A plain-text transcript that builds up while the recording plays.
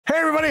Hey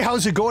everybody,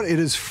 how's it going? It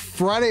is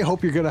Friday.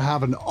 Hope you're going to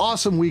have an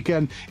awesome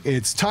weekend.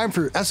 It's time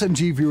for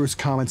SMG Viewers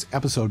Comments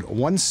episode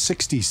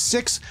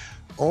 166.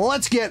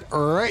 Let's get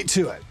right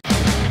to it.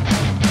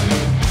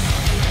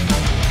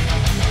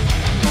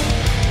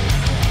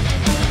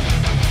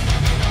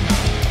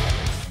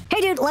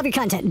 Hey dude, love your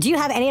content. Do you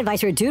have any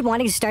advice for a dude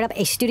wanting to start up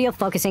a studio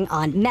focusing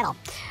on metal?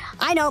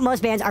 I know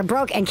most bands are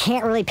broke and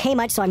can't really pay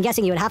much, so I'm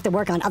guessing you would have to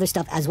work on other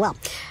stuff as well.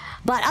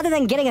 But other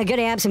than getting a good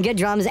amp, some good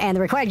drums, and the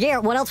required gear,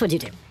 what else would you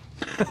do?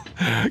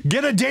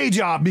 Get a day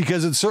job,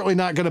 because it's certainly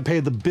not going to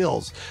pay the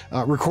bills.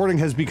 Recording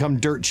has become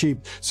dirt cheap,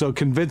 so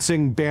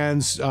convincing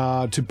bands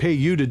to pay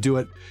you to do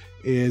it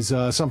is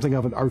something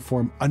of an art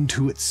form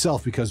unto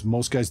itself, because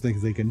most guys think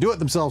they can do it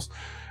themselves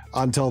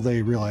until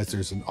they realize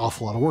there's an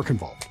awful lot of work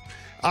involved.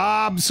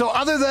 So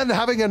other than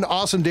having an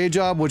awesome day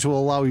job, which will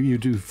allow you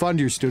to fund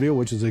your studio,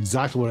 which is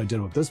exactly what I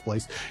did with this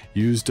place,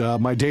 used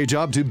my day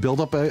job to build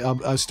up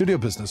a studio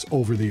business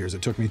over the years.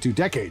 It took me 2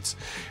 decades.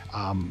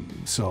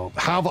 So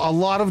have a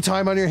lot of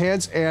time on your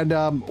hands. And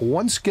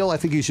one skill I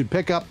think you should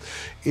pick up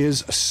is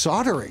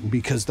soldering,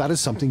 because that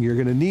is something you're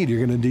going to need.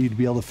 You're going to need to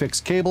be able to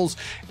fix cables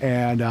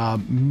and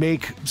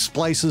make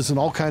splices and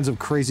all kinds of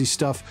crazy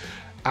stuff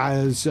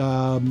as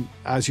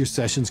your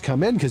sessions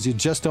come in, because you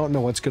just don't know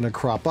what's going to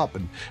crop up.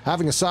 And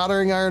having a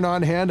soldering iron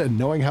on hand and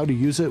knowing how to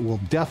use it will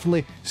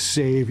definitely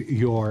save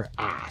your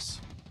ass.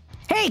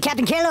 Hey,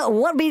 Captain Canada,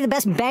 what would be the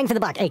best bang for the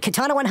buck? A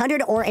Katana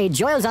 100 or a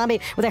Joyo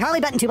Zombie with a Harley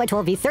Benton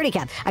 2x12 V30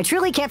 cab? I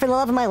truly can't for the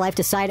love of my life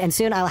decide, and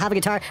soon I'll have a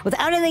guitar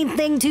without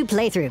anything to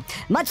play through.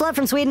 Much love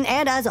from Sweden,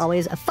 and as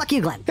always, fuck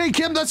you, Glenn. Hey,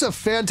 Kim, that's a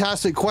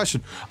fantastic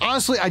question.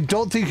 Honestly, I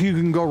don't think you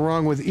can go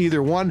wrong with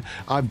either one.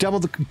 I've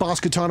demoed the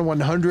Boss Katana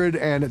 100,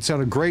 and it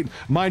sounded great.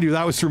 Mind you,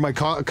 that was through my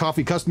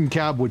coffee custom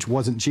cab, which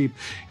wasn't cheap.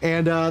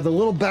 And the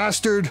little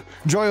bastard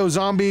Joyo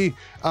Zombie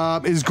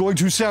is going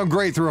to sound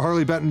great through a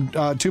Harley Benton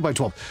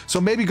 2x12. So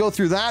maybe go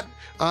through that.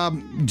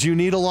 Do you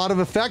need a lot of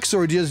effects,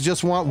 or do you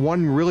just want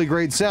one really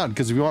great sound?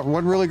 Because if you want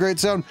one really great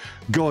sound,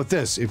 go with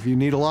this. If you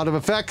need a lot of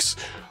effects,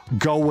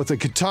 go with a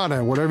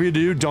Katana. Whatever you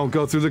do, don't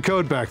go through the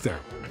code back there.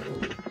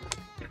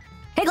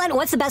 Hey Glenn,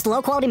 what's the best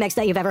low-quality mix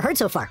that you've ever heard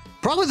so far?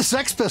 Probably the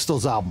Sex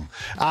Pistols album.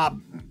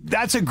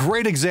 That's a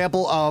great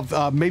example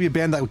of maybe a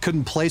band that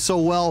couldn't play so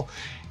well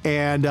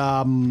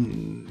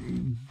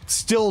and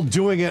still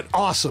doing it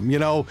awesome. You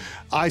know,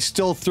 I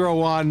still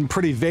throw on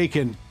Pretty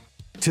Vacant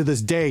to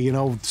this day, you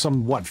know,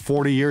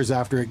 40 years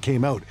after it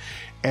came out.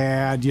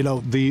 And, you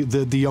know,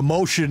 the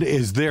emotion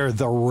is there,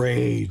 the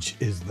rage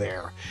is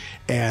there.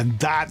 And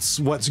that's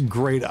what's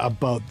great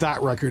about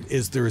that record,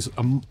 is there's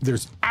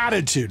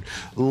attitude,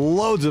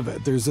 loads of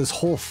it. There's this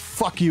whole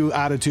fuck you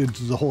attitude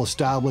to the whole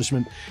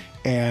establishment.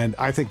 And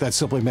I think that's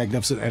simply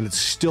magnificent, and it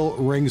still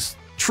rings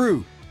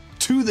true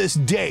to this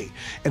day,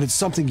 and it's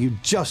something you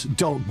just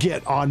don't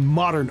get on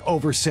modern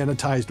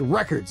over-sanitized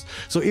records.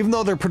 So even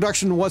though their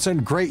production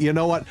wasn't great, you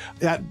know what?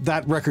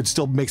 That record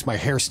still makes my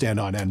hair stand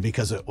on end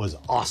because it was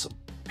awesome.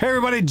 Hey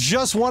everybody,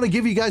 just want to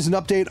give you guys an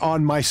update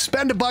on my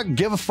Spend a Buck,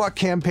 Give a Fuck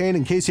campaign.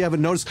 In case you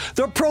haven't noticed,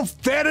 the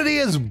profanity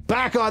is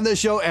back on this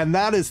show, and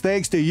that is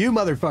thanks to you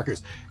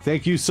motherfuckers.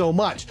 Thank you so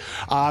much.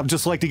 I'd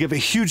just like to give a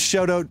huge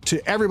shout out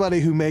to everybody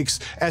who makes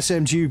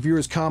SMG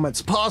Viewers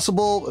Comments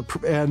possible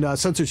and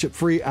censorship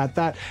free at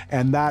that,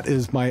 and that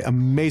is my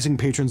amazing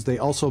patrons. They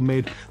also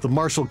made the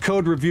Marshall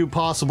Code review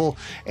possible,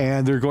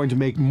 and they're going to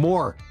make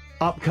more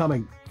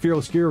upcoming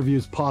Fearless Gear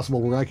reviews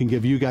possible, where I can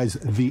give you guys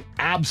the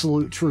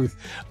absolute truth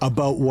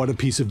about what a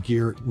piece of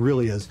gear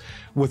really is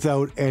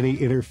without any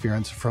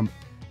interference from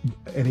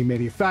any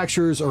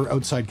manufacturers or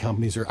outside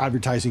companies or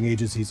advertising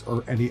agencies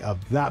or any of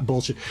that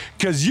bullshit,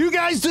 because you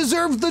guys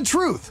deserve the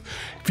truth.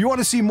 If you want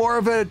to see more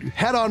of it,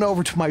 head on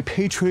over to my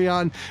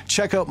Patreon,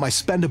 check out my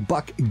Spend a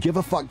Buck, Give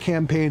a Fuck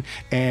campaign,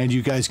 and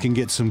you guys can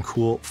get some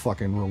cool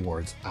fucking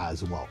rewards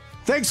as well.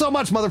 Thanks so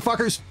much,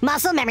 motherfuckers.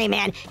 Muscle memory,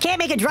 man. Can't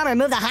make a drummer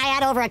move the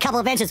hi-hat over a couple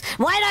of inches.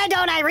 Why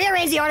don't I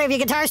rearrange the order of your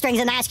guitar strings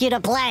and ask you to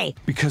play?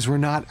 Because we're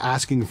not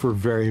asking for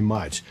very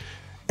much.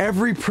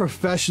 Every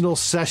professional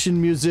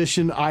session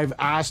musician I've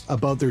asked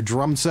about their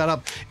drum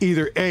setup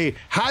either A,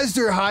 has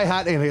their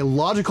hi-hat in a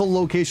logical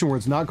location where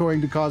it's not going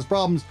to cause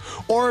problems,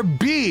 or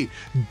B,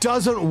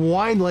 doesn't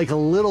whine like a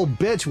little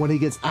bitch when he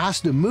gets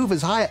asked to move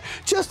his hi-hat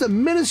just a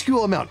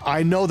minuscule amount.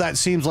 I know that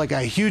seems like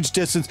a huge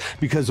distance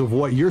because of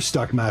what you're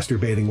stuck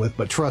masturbating with,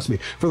 but trust me,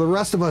 for the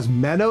rest of us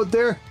men out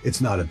there,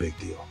 it's not a big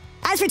deal.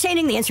 As for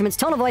changing the instrument's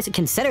tone of voice,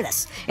 consider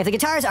this. If the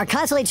guitars are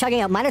constantly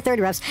chugging out minor third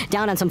riffs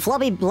down on some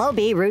flowy low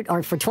B root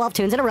or for 12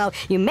 tunes in a row,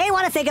 you may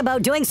want to think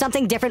about doing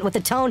something different with the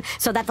tone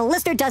so that the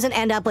listener doesn't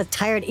end up with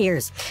tired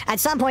ears. At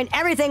some point,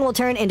 everything will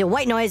turn into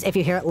white noise if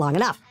you hear it long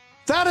enough.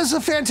 That is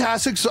a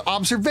fantastic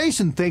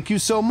observation. Thank you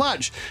so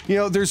much. You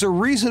know, there's a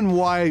reason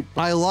why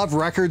I love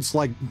records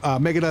like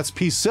Megadeth's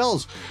Peace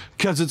Sells,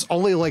 because it's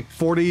only like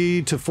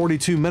 40 to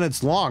 42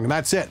 minutes long, and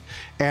that's it.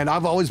 And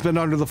I've always been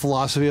under the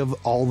philosophy of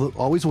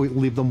always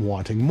leave them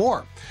wanting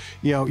more.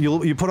 You know,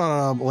 you put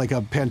on like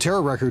a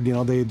Pantera record, you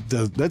know,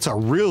 that's a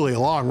really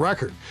long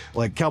record.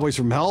 Like Cowboys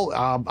from Hell,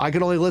 I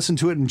can only listen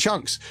to it in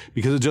chunks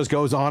because it just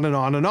goes on and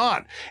on and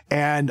on.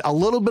 And a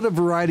little bit of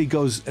variety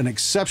goes an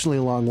exceptionally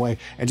long way.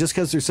 And just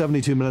because there's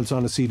 72 minutes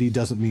on a CD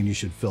doesn't mean you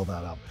should fill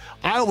that up.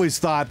 I always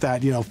thought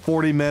that, you know,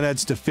 40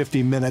 minutes to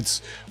 50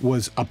 minutes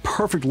was a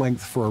perfect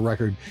length for a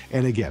record.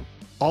 And again,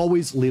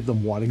 always leave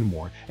them wanting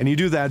more. And you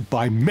do that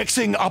by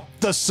mixing up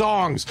the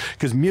songs,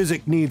 because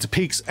music needs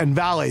peaks and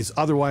valleys.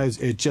 Otherwise,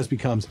 it just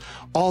becomes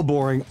all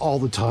boring all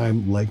the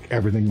time, like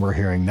everything we're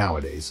hearing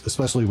nowadays,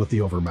 especially with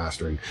the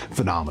overmastering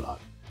phenomenon.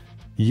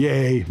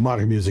 Yay,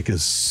 modern music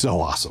is so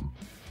awesome.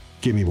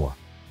 Give me more.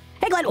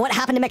 Hey Glenn, what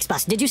happened to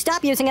Mixbus? Did you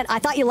stop using it? I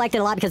thought you liked it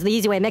a lot because of the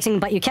easy way of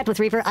mixing, but you kept with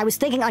Reaper. I was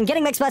thinking on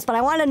getting Mixbus, but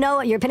I wanted to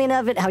know your opinion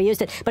of it, how you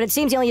used it. But it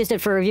seems you only used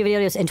it for review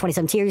videos in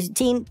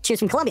 2017. Cheers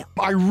from Colombia.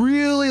 I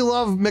really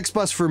love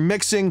Mixbus for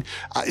mixing.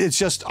 It's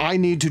just I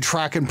need to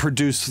track and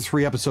produce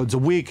 3 episodes a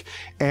week,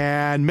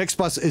 and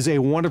Mixbus is a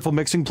wonderful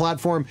mixing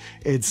platform.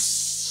 It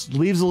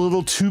leaves a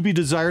little to be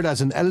desired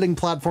as an editing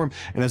platform,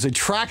 and as a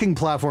tracking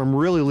platform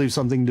really leaves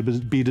something to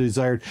be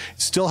desired.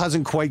 It still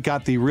hasn't quite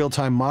got the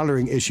real-time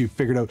monitoring issue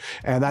figured out,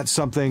 and that's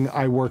something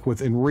I work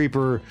with in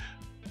Reaper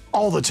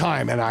all the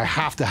time, and I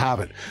have to have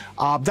it.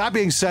 That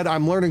being said,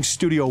 I'm learning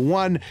Studio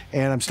One,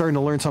 and I'm starting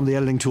to learn some of the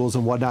editing tools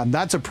and whatnot, and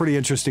that's a pretty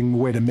interesting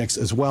way to mix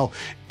as well.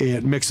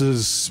 It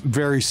mixes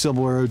very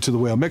similar to the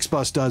way a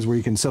Mixbus does, where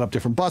you can set up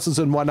different buses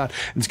and whatnot,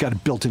 and it's got a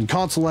built-in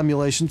console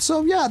emulation.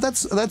 So yeah,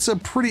 that's a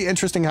pretty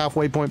interesting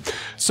halfway point.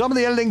 Some of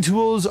the editing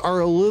tools are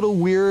a little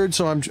weird,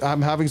 so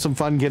I'm having some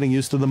fun getting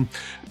used to them,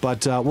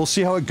 but we'll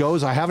see how it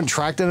goes. I haven't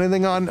tracked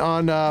anything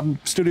on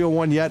Studio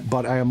One yet,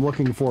 but I am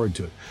looking forward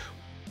to it.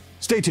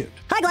 Stay tuned.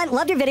 Hi Glenn,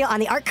 loved your video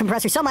on the ARC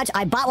compressor so much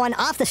I bought one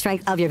off the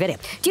strength of your video.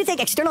 Do you think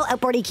external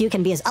outboard EQ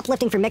can be as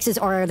uplifting for mixes,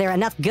 or are there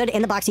enough good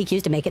in-the-box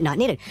EQs to make it not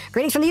needed?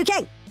 Greetings from the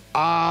UK.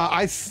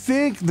 I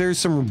think there's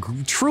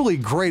some truly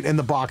great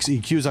in-the-box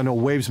EQs. I know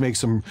Waves make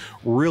some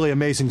really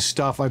amazing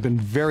stuff. I've been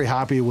very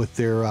happy with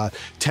their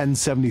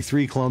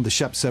 1073 clone, the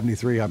Shep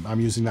 73. I'm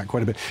using that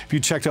quite a bit. If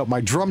you checked out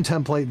my drum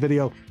template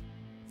video,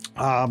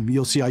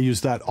 you'll see I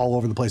use that all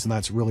over the place, and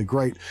that's really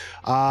great.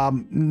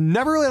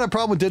 Never really had a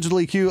problem with digital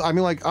EQ. I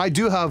mean, like, I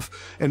do have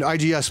an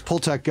IGS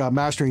Pultec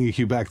mastering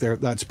EQ back there.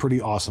 That's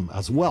pretty awesome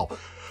as well.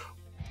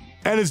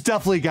 And it's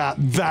definitely got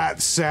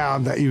that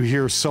sound that you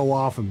hear so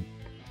often.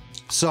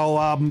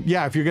 So,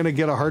 yeah, if you're going to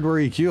get a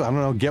hardware EQ, I don't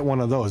know, get one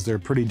of those. They're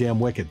pretty damn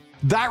wicked.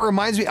 That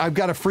reminds me, I've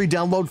got a free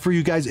download for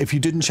you guys. If you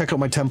didn't check out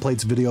my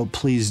templates video,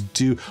 please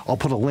do. I'll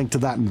put a link to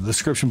that in the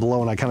description below,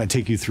 and I kind of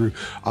take you through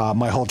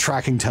my whole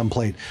tracking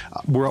template,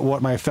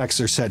 what my effects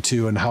are set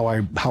to, and how I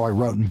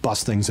route and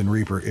bust things in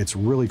Reaper. It's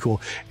really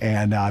cool,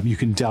 and you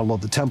can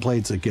download the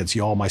templates. It gets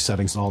you all my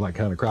settings and all that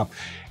kind of crap.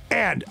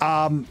 And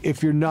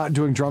if you're not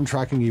doing drum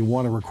tracking and you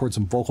want to record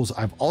some vocals,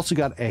 I've also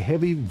got a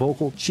heavy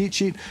vocal cheat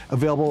sheet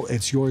available.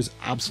 It's yours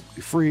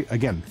absolutely free.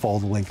 Again, follow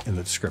the link in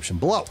the description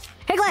below.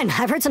 Hey Glenn,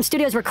 I've heard some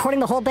studios recording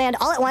the whole band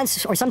all at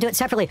once, or some do it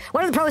separately.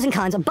 What are the pros and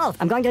cons of both?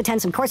 I'm going to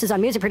attend some courses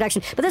on music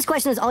production, but this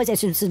question has always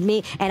interested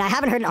me, and I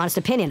haven't heard an honest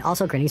opinion.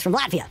 Also, greetings from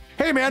Latvia.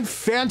 Hey man,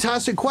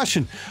 fantastic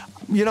question.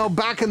 You know,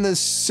 back in the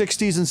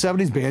 60s and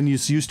 70s,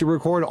 bands used to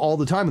record all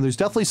the time, and there's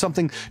definitely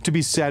something to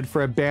be said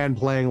for a band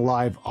playing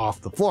live off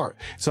the floor.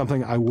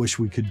 Something I wish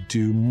we could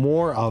do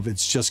more of.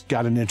 It's just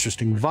got an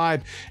interesting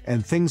vibe,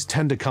 and things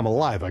tend to come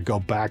alive. I go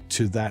back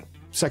to that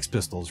Sex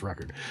Pistols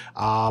record.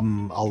 A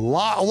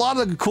lot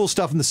of the cool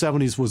stuff in the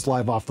 70s was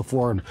live off the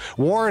floor, and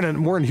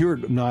Warren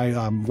Hewitt and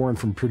I, Warren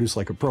from Produce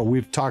Like a Pro,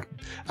 we've talked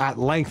at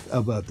length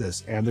about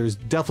this, and there's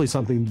definitely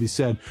something to be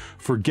said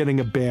for getting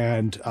a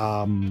band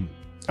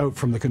out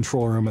from the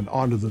control room and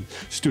onto the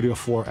studio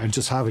floor and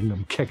just having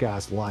them kick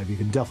ass live. You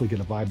can definitely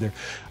get a vibe there.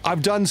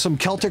 I've done some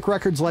Celtic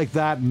records like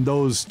that, and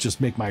those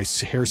just make my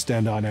hair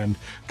stand on end.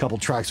 A couple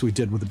tracks we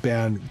did with a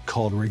band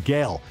called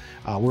Regale.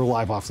 We're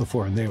live off the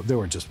floor, and they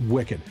were just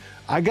wicked.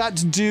 I got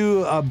to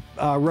do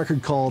a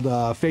record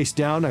called Face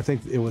Down. I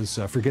think it was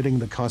Forgetting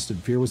the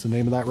Constant Fear was the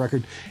name of that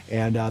record,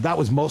 and that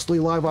was mostly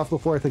live off the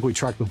floor. I think we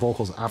tracked the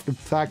vocals after the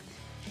fact.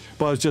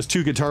 But it's just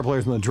 2 guitar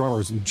players and the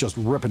drummers and just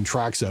ripping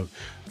tracks out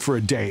for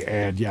a day.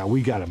 And yeah,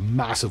 we got a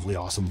massively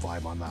awesome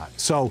vibe on that.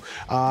 So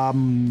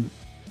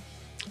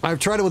I've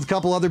tried it with a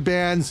couple other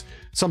bands.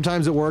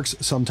 Sometimes it works,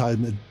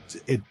 sometimes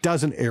it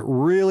doesn't. It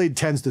really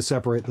tends to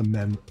separate the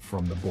men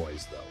from the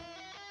boys, though.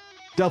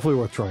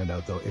 Definitely worth trying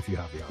out, though, if you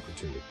have the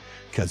opportunity.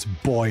 Because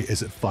boy,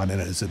 is it fun, and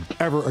it is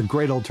ever a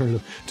great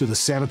alternative to the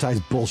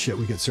sanitized bullshit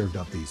we get served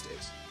up these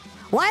days.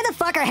 Why the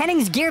fuck are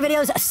Henning's gear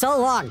videos so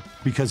long?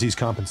 Because he's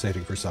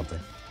compensating for something.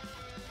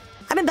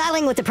 I've been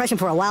battling with depression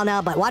for a while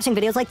now, but watching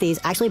videos like these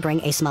actually bring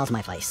a smile to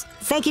my face.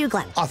 Thank you,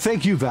 Glenn.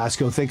 Thank you,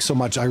 Vasco. Thanks so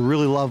much. I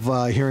really love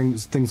hearing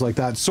things like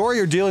that. Sorry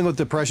you're dealing with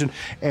depression,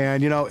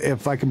 and you know,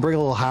 if I can bring a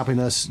little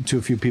happiness to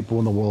a few people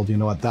in the world, you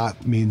know what,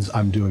 that means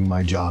I'm doing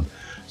my job.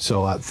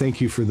 So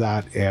thank you for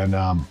that,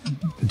 and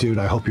dude,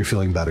 I hope you're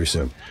feeling better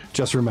soon.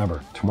 Just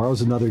remember,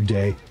 tomorrow's another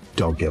day.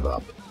 Don't give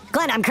up.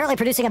 Glenn, I'm currently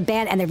producing a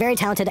band and they're very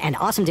talented and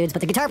awesome dudes, but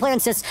the guitar player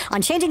insists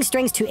on changing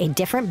strings to a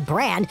different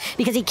brand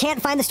because he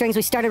can't find the strings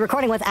we started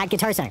recording with at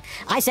Guitar Center.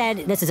 I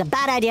said, this is a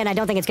bad idea and I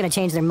don't think it's going to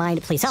change their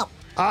mind. Please help.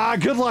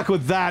 Good luck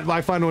with that.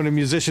 I find when a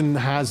musician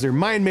has their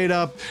mind made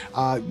up,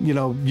 you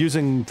know,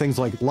 using things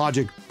like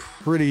Logic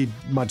pretty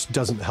much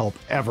doesn't help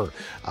ever.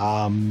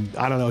 I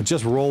don't know,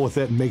 just roll with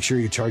it and make sure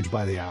you charge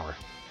by the hour.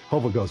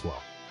 Hope it goes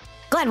well.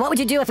 Glenn, what would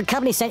you do if a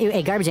company sent you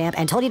a garbage amp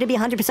and told you to be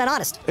 100%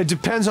 honest? It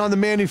depends on the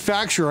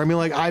manufacturer. I mean,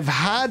 like, I've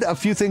had a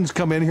few things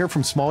come in here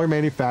from smaller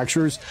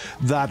manufacturers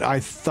that I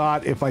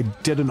thought if I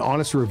did an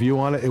honest review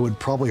on it, it would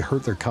probably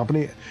hurt their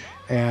company.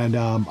 And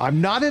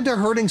I'm not into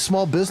hurting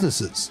small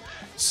businesses.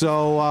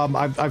 So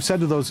I've said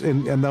to those,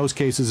 in those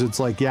cases, it's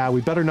like, yeah, we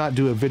better not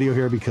do a video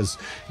here because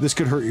this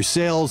could hurt your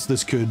sales.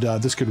 This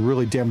could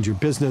really damage your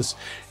business.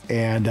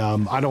 And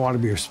I don't want to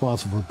be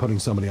responsible for putting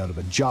somebody out of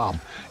a job.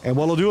 And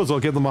what I'll do is I'll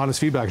give them honest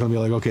feedback and I'll be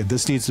like, okay,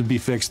 this needs to be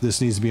fixed. This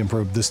needs to be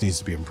improved. This needs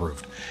to be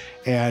improved.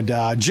 And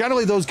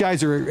generally those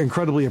guys are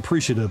incredibly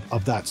appreciative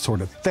of that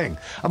sort of thing.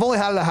 I've only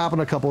had it happen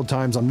a couple of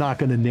times. I'm not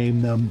going to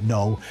name them.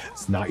 No,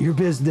 it's not your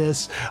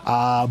business.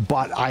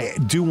 But I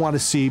do want to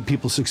see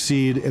people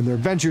succeed in their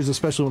ventures,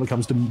 especially when it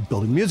comes to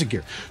building music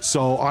gear.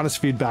 So honest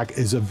feedback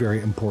is a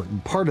very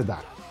important part of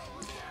that.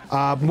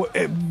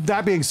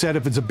 That being said,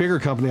 if it's a bigger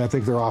company, I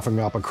think they're offering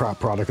up a crap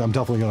product. I'm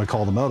definitely going to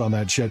call them out on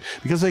that shit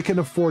because they can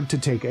afford to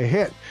take a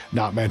hit,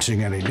 not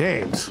mentioning any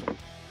names.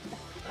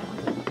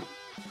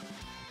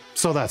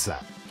 So that's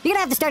that. You're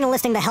gonna have to start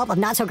enlisting the help of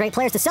not-so-great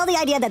players to sell the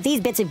idea that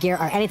these bits of gear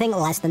are anything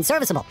less than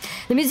serviceable.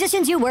 The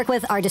musicians you work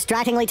with are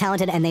distractingly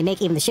talented and they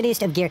make even the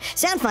shittiest of gear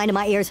sound fine to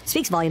my ears,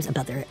 speaks volumes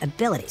about their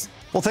abilities.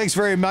 Well, thanks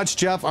very much,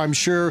 Jeff. I'm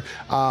sure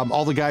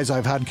all the guys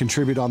I've had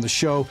contribute on the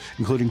show,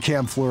 including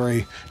Cam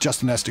Fleury,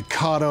 Justin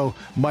Estocado,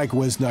 Mike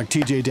Wisnuck,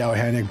 TJ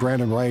Dowhannick,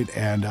 Brandon Wright,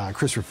 and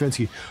Chris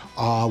Rafinski,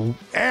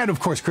 and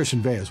of course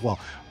Christian Vey as well.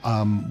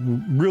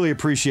 Really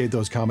appreciate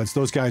those comments.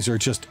 Those guys are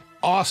just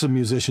awesome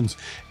musicians,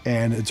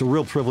 and it's a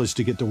real privilege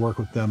to get to work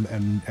with them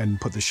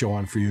and put the show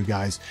on for you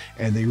guys.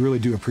 And they really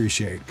do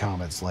appreciate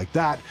comments like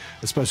that,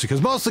 especially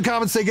because most of the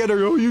comments they get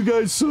are, oh, you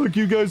guys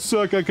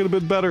suck, I could have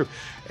been better.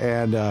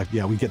 And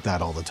yeah, we get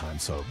that all the time.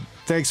 So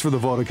thanks for the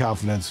vote of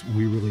confidence.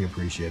 We really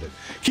appreciate it.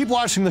 Keep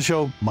watching the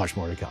show. Much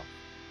more to come.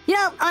 You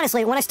know,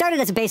 honestly, when I started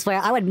as a bass player,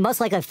 I would most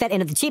likely fit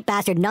into the cheap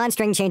bastard,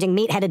 non-string changing,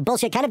 meat-headed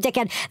bullshit kind of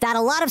dickhead that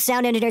a lot of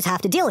sound engineers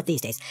have to deal with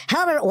these days.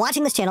 However,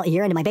 watching this channel a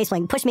year into my bass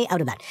playing pushed me out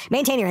of that.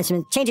 Maintain your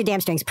instrument, change your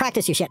damn strings,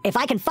 practice your shit. If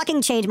I can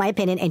fucking change my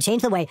opinion and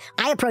change the way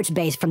I approach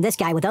bass from this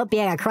guy without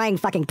being a crying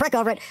fucking prick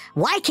over it,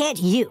 why can't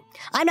you?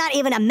 I'm not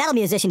even a metal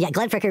musician yet.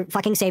 Glenn Fricker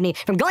fucking saved me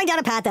from going down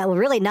a path that will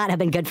really not have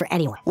been good for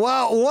anyone.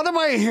 Well, one of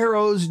my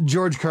heroes,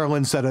 George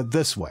Carlin, said it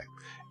this way.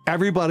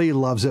 Everybody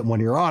loves it when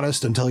you're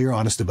honest until you're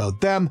honest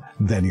about them,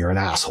 then you're an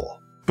asshole.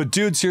 But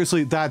dude,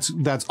 seriously, that's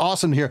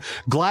awesome to hear.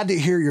 Glad to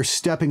hear you're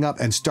stepping up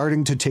and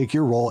starting to take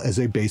your role as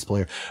a bass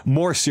player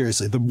more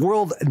seriously. The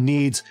world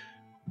needs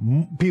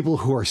people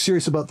who are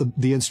serious about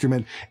the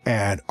instrument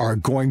and are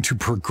going to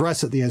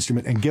progress at the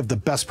instrument and give the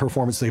best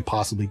performance they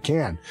possibly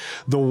can.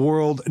 The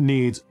world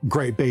needs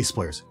great bass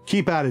players.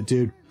 Keep at it,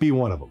 dude. Be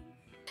one of them.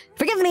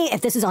 Forgive me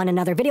if this is on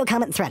another video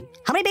comment thread.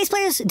 How many bass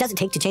players does it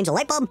take to change a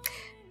light bulb?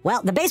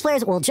 Well, the bass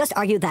players will just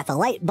argue that the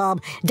light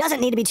bulb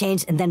doesn't need to be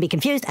changed and then be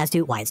confused as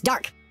to why it's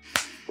dark.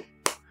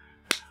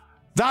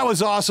 That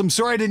was awesome.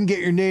 Sorry I didn't get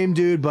your name,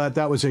 dude, but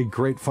that was a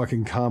great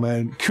fucking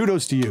comment.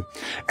 Kudos to you.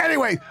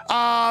 Anyway,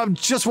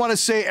 just want to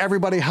say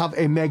everybody have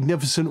a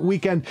magnificent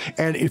weekend.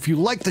 And if you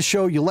like the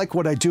show, you like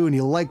what I do, and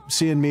you like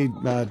seeing me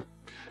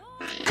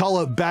call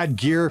out bad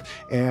gear,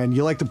 and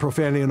you like the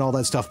profanity and all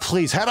that stuff,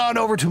 please head on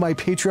over to my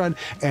Patreon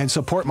and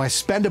support my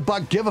Spend a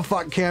Buck, Give a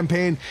Fuck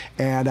campaign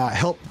and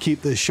help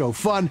keep this show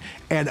fun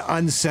and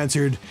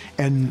uncensored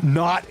and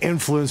not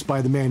influenced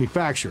by the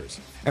manufacturers.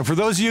 And for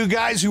those of you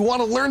guys who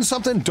want to learn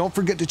something, don't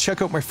forget to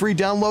check out my free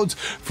downloads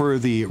for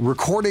the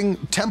recording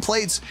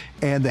templates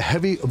and the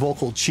heavy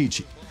vocal cheat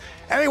sheet.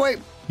 Anyway,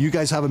 you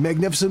guys have a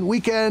magnificent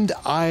weekend.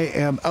 I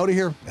am out of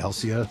here. I'll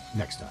see you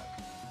next time.